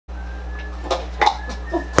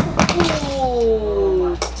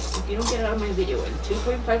Ooh. If you don't get out of my video in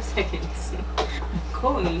 2.5 seconds, I'm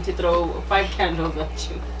going to throw 5 candles at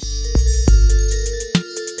you.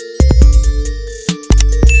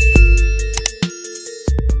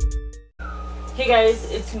 Hey guys,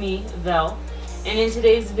 it's me, Vel, and in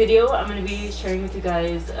today's video I'm going to be sharing with you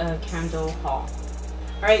guys a candle haul.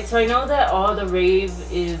 Alright, so I know that all the rave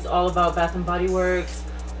is all about Bath & Body Works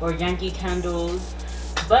or Yankee candles,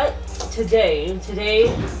 but today,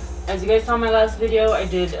 as you guys saw in my last video, I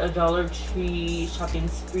did a Dollar Tree shopping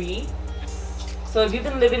spree. So if you've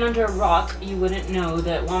been living under a rock, you wouldn't know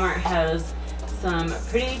that Walmart has some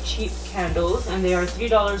pretty cheap candles, and they are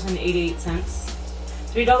 $3.88.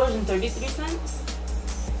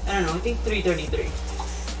 $3.33? I don't know, I think $3.33.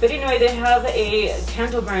 But anyway, they have a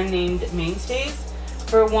candle brand named Mainstays.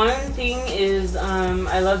 For one thing is,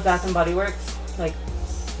 I love Bath & Body Works,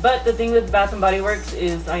 but the thing with Bath & Body Works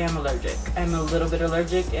is I am allergic. I'm a little bit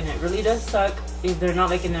allergic, and it really does suck. If they're not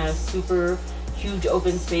like in a super huge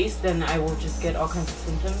open space, then I will just get all kinds of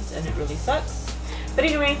symptoms, and it really sucks. But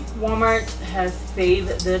anyway, Walmart has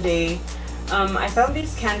saved the day. I found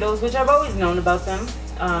these candles, which I've always known about them.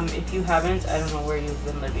 If you haven't, I don't know where you've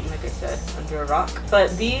been living, like I said, under a rock.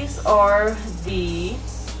 But these are the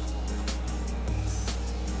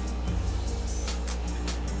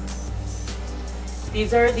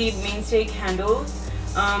Mainstay candles.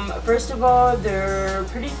 First of all, they're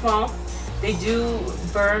pretty small. They do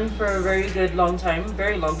burn for a very long time.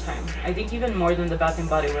 I think even more than the Bath &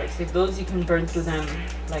 Body Works. Like those, you can burn through them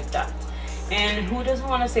like that. And who doesn't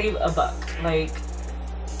want to save a buck?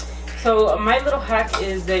 So my little hack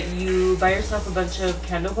is that you buy yourself a bunch of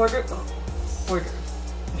candle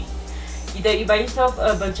you buy yourself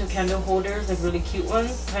a bunch of candle holders, like really cute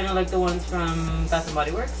ones, kind of like the ones from Bath &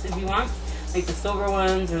 Body Works if you want, like the silver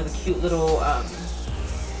ones or the cute little,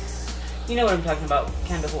 you know what I'm talking about,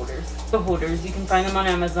 candle holders. The holders, you can find them on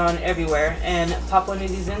Amazon everywhere, and pop one of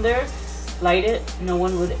these in there, light it, no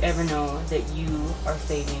one would ever know that you are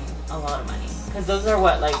saving a lot of money. Because those are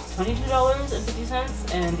what, like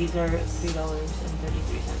 $22.50, and these are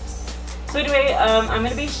 $3.33. So anyway, I'm going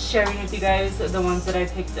to be sharing with you guys the ones that I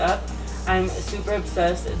picked up. I'm super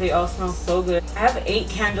obsessed. They all smell so good. I have 8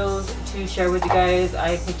 candles to share with you guys.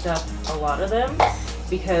 I picked up a lot of them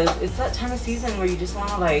because it's that time of season where you just want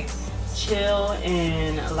to like chill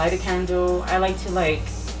and light a candle. I like to I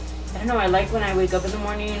don't know, I like when I wake up in the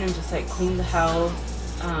morning and just like clean the house,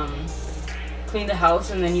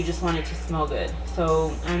 and then you just want it to smell good.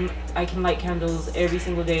 So I can light candles every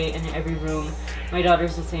single day in every room. My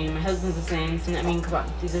daughter's the same, my husband's the same. So, I mean, come on,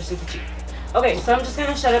 these are super cheap. Okay, so I'm just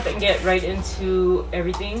gonna shut up and get right into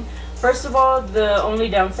everything. First of all, the only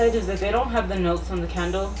downside is that they don't have the notes on the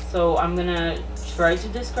candle, so I'm gonna try to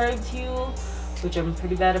describe to you, which I'm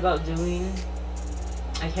pretty bad about doing.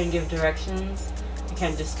 I can't give directions. I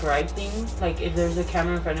can't describe things. Like if there's a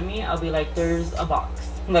camera in front of me, I'll be like, there's a box.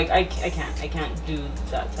 Like I can't do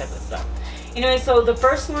that type of stuff. Anyway, so the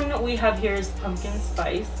first one we have here is pumpkin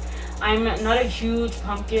spice. I'm not a huge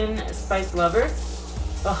pumpkin spice lover.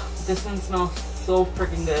 Oh, this one smells so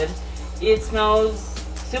freaking good. It smells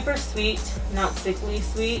super sweet, not sickly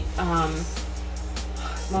sweet. It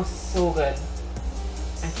smells so good.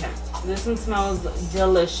 I can't. This one smells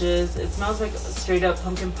delicious. It smells like straight up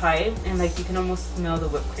pumpkin pie, and like you can almost smell the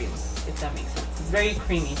whipped cream, if that makes sense. It's very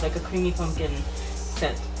creamy. It's like a creamy pumpkin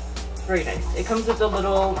scent. Very nice. It comes with a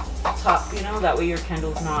little top, you know, that way your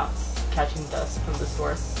candle's not catching dust from the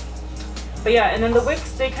store. But yeah, and then the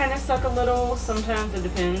wicks, they kind of suck a little. Sometimes it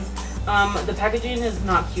depends. The packaging is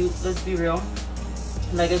not cute, let's be real.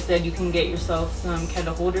 Like I said, you can get yourself some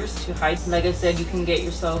candle holders to hide.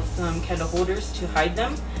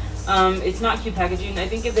 them. It's not cute packaging. I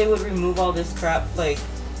think if they would remove all this crap, like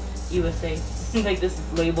USA, like this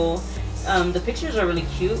label, the pictures are really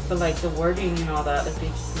cute, but like the wording and all that, like they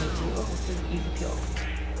just need to. Oh, this is an easy peel.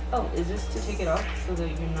 Oh, is this to take it off so that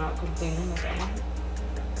you're not complaining like that one?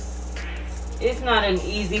 It's not an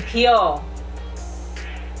easy peel.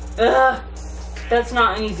 Ugh, that's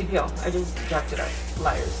not an easy peel. I just jacked it up.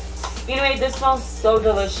 Liars. Anyway, this smells so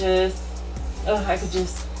delicious. Ugh,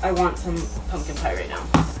 I want some pumpkin pie right now.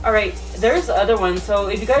 Alright, there's other ones. So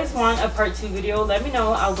if you guys want a part 2 video, let me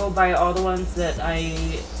know. I'll go buy all the ones that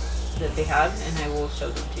they have, and I will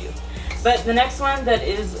show them to you. But the next one that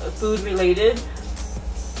is food related.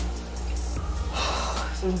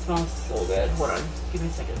 This one smells so good. Hold on. Give me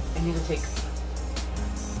a second. I need to take...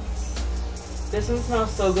 This one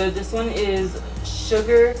smells so good. This one is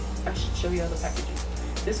sugar. I should show you all the packaging.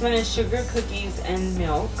 This one is sugar, cookies, and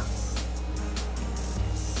milk.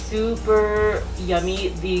 Super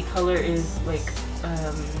yummy. The color is like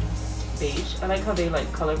beige. I like how they like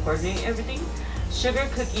color coordinate everything. Sugar,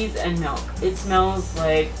 cookies, and milk. It smells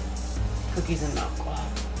like cookies and milk.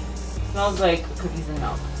 Oh, it smells like cookies and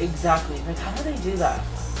milk. Exactly. Like, how do they do that?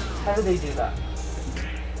 How do they do that?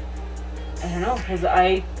 I don't know, because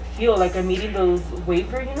I feel like I'm eating those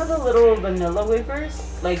wafers. You know the little vanilla wafers?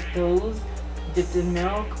 Like those dipped in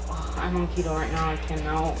milk. Oh, I'm on keto right now. I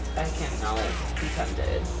cannot be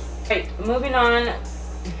tempted. Right, moving on.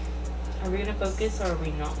 Are we gonna focus or are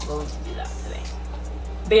we not going to do that today?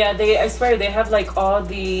 But yeah, I swear they have like all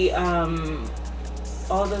the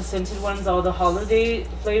scented ones, all the holiday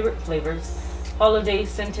flavors, holiday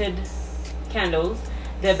scented candles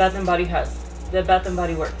that Bath and Body has, that Bath and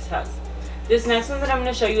Body Works has. This next one that I'm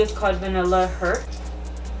gonna show you is called Vanilla Heart.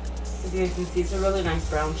 As you guys can see, it's a really nice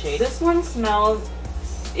brown shade. This one smells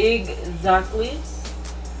exactly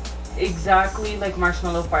like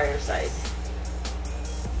Marshmallow Fireside.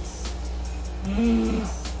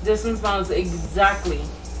 This one smells exactly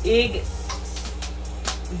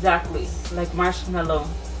like Marshmallow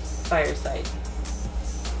Fireside.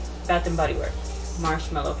 Bath and Body Works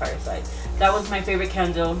Marshmallow Fireside. That was my favorite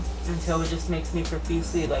candle until it just makes me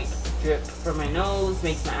profusely like drip from my nose,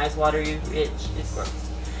 makes my eyes watery, itch. It's gross.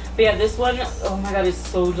 But yeah, this one, oh my god, it's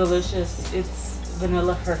so delicious. It's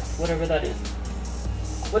Vanilla Hearth, whatever that is.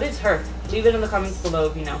 What is Hearth? Leave it in the comments below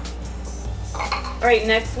if you know. Alright,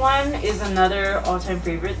 next one is another all-time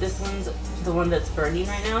favorite. This one's the one that's burning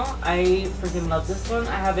right now. I freaking love this one.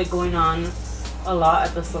 I have it going on a lot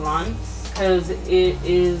at the salon because it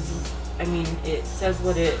is, I mean, it says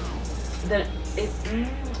what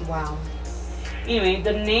wow. Anyway,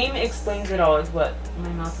 the name explains it all is what my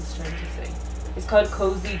mouth is trying to say. It's called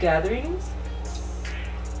Cozy Gatherings.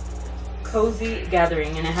 Cozy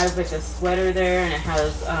Gathering, and it has like a sweater there, and it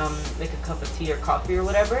has like a cup of tea or coffee or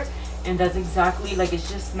whatever, and that's exactly like, it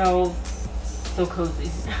just smells so cozy.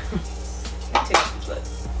 Let me take off this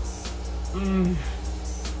lip.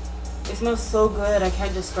 It smells so good. I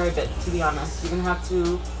can't describe it, to be honest. You're gonna have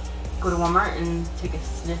to go to Walmart and take a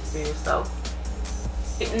sniff for yourself.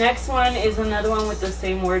 Next one is another one with the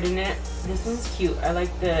same word in it. This one's cute. I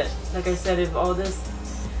like the, like I said, if all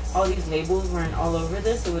these labels weren't all over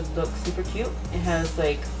this, it would look super cute. It has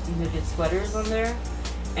like knitted sweaters on there,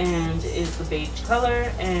 and is the beige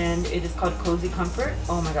color, and it is called Cozy Comfort.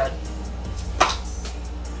 Oh my god.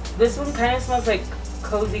 This one kind of smells like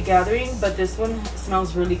Cozy Gathering, but this one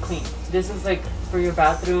smells really clean. This is like for your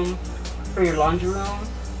bathroom, for your laundry room.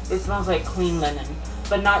 It smells like clean linen,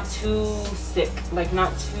 but not too sick, like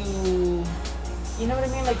not too, you know what I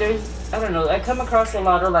mean? Like there's, I don't know, I come across a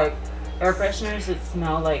lot of like air fresheners that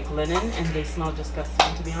smell like linen and they smell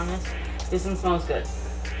disgusting, to be honest. This one smells good,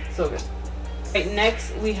 so good. Right,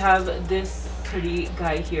 next we have this pretty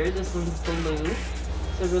guy here. This one's blue.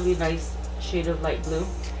 It's a really nice shade of light blue,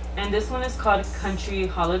 and this one is called Country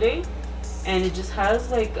Holiday, and it just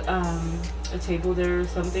has like a table there or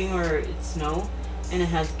something, or it's snow, and it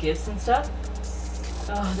has gifts and stuff.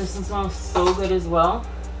 Oh, this one smells so good as well.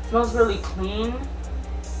 It smells really clean.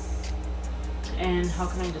 And how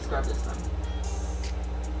can I describe this one?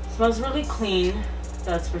 It smells really clean,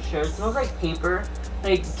 that's for sure. It smells like paper,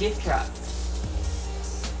 like gift wrap.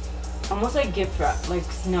 Almost like gift wrap, like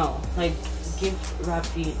snow, like gift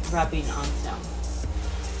wrapping on snow.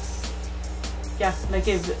 Yeah, like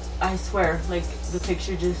if, I swear, like the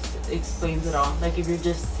picture just explains it all. Like if you're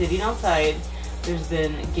just sitting outside, there's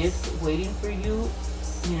been gifts waiting for you,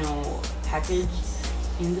 you know, packaged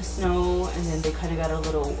in the snow, and then they kind of got a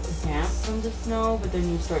little damp from the snow, but then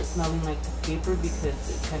you start smelling like the paper because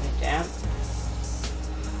it's kind of damp. It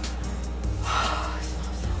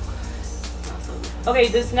smells so good. It smells so good. Okay,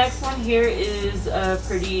 this next one here is a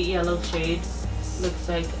pretty yellow shade. Looks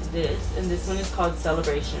like this, and this one is called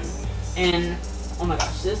Celebration. And oh my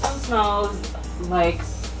gosh, this one smells like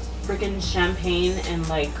freaking champagne and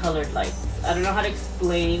like colored lights. I don't know how to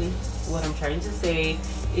explain what I'm trying to say.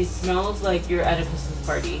 It smells like you're at a Christmas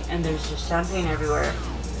party and there's just champagne everywhere,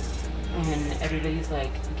 and everybody's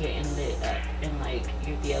like getting lit up, and like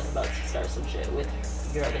your tia's about to start some shit with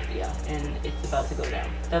your other tia, and it's about to go down.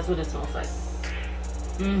 That's what it smells like.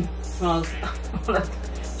 It smells like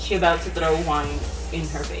she about to throw wine in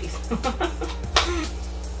her face.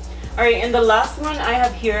 Alright, and the last one I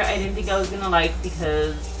have here, I didn't think I was gonna like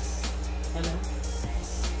because, hello?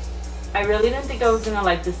 I really didn't think I was gonna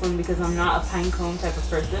like this one because I'm not a pine cone type of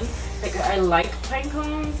person. Like, I like pine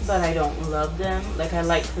cones, but I don't love them. Like, I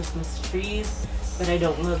like Christmas trees, but I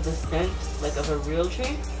don't love the scent, like, of a real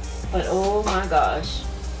tree. But oh my gosh,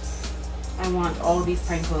 I want all these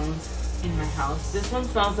pine cones in my house. This one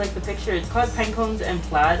smells like the picture. It's called Pine Cones and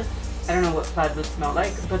Plaid. I don't know what plaid would smell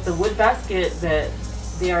like, but the wood basket that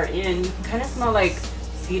they are in, you can kind of smell like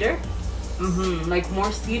cedar. Like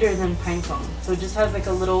more cedar than pine cone. So it just has like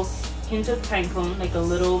a little hint of pine cone, like a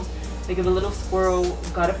little, like if a little squirrel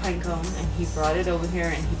got a pine cone and he brought it over here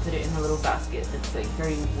and he put it in a little basket that's like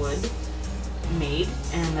very wood made,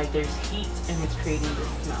 and like there's heat and it's creating this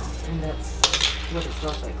smell, and that's what it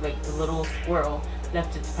smells like the little squirrel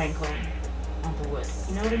left its pine cone on the wood.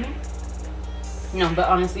 You know what I mean? No, but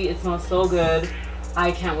honestly, it smells so good.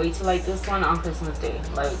 I can't wait to light this one on Christmas Day.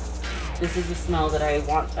 Like, this is the smell that I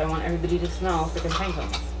want. I want everybody to smell freaking pine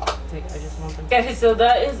cones. Like, I just want them. Okay, so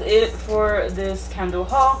that is it for this candle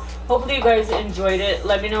haul. Hopefully you guys enjoyed it.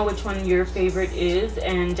 Let me know which one your favorite is,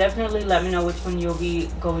 and definitely let me know which one you'll be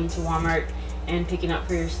going to Walmart and picking up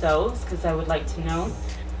for yourselves, because I would like to know.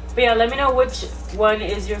 But yeah, let me know which one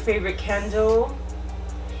is your favorite candle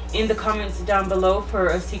in the comments down below for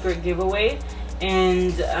a secret giveaway.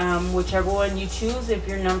 And whichever one you choose, if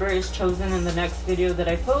your number is chosen in the next video that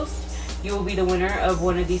I post, you will be the winner of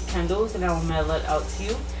one of these candles, and I will mail it out to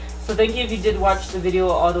you. So thank you if you did watch the video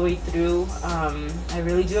all the way through. I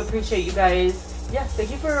really do appreciate you guys. Yeah,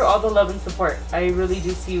 thank you for all the love and support. I really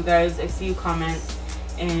do see you guys. I see you comment.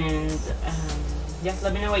 And yeah,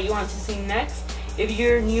 let me know what you want to see next. If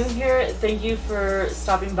you're new here, thank you for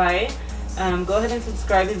stopping by. Go ahead and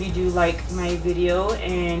subscribe if you do like my video,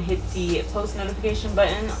 and hit the post notification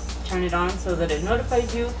button. Turn it on so that it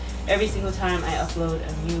notifies you every single time I upload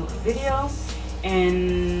a new video.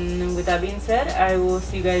 And with that being said, I will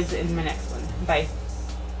see you guys in my next one. Bye.